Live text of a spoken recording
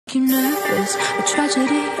You're nervous, a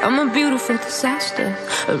tragedy, I'm a beautiful disaster,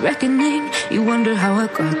 a reckoning, you wonder how I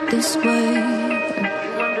got this way.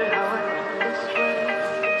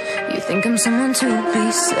 You think I'm someone to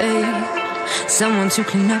be saved, someone to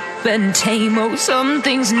clean up and tame. Oh, some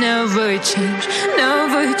things never change,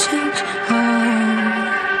 never change. Oh,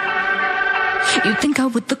 you think I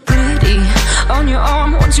would look pretty on your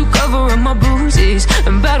arm once you cover up my bruises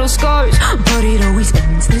and battle scars, but it always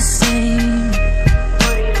ends the same.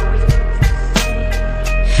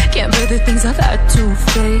 Can't bear the things I've had to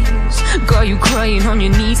face, got you crying on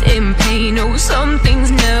your knees in pain. Oh, some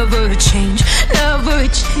things never change, never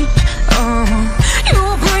change. Oh,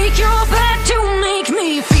 you break your back to make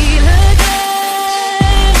me feel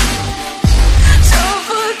again,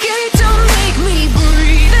 suffocate to make me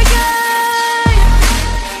breathe again,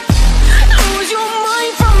 lose your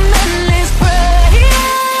mind from endless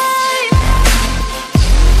pain.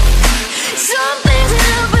 Some things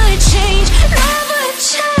never change, never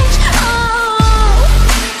change.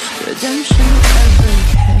 Redemption never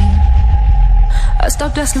came. I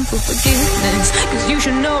stopped asking for forgiveness, cause you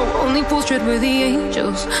should know only fools tread with the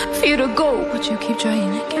angels. Fear to go, but you keep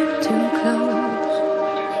trying to get too close.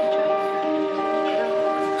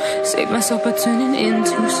 Save myself by turning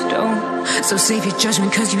into stone. So save your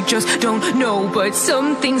judgment cause you just don't know. But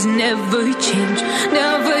some things never change,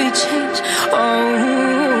 never change. Oh,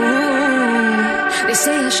 they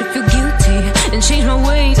say I should feel guilty and change my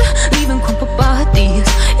ways, leaving crumpled bodies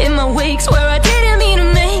in my wake. Swear I didn't mean to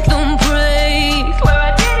make them break, swear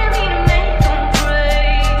I didn't mean to make them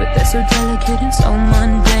break. But they're so delicate and so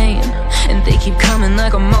mundane, and they keep coming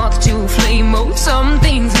like a moth to a flame. Oh, some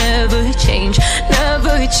things never change,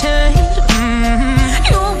 never change.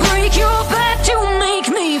 You break your back to make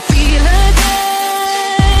me feel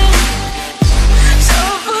again,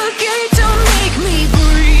 suffocate to make me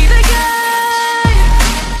breathe again,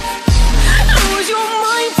 lose your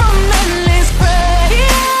mind from endless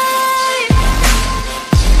pain.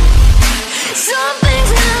 Some things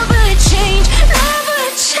never change, never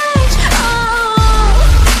change. Oh,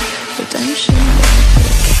 redemption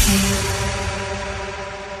never came.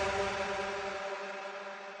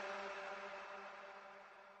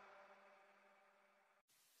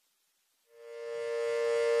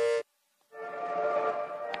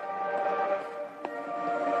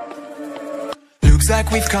 Looks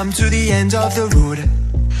like we've come to the end of the road.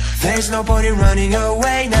 There's no point in running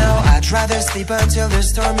away now. I'd rather sleep until the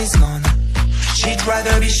storm is gone. She'd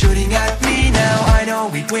rather be shooting at me now. I know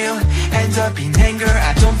we will end up in anger.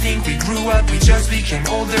 I don't think we grew up, we just became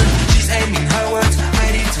older. She's aiming her words,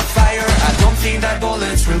 ready to fire. I don't think that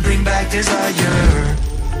bullets will bring back desire.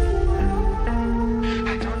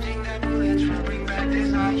 I don't think that bullets will bring back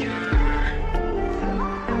desire.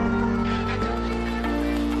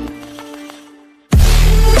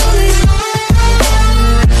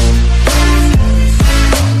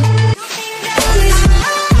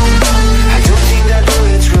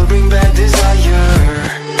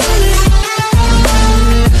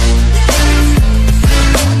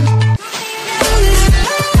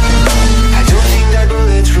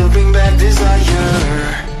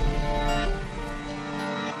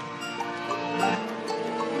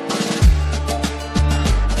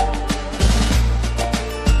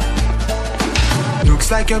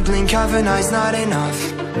 Like a blink of an eye's not enough.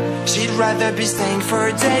 She'd rather be staying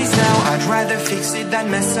for days now. I'd rather fix it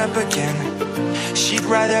than mess up again. She'd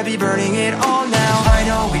rather be burning it all now. I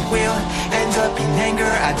know we will end up in anger.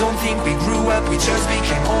 I don't think we grew up, we just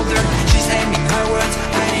became older. She's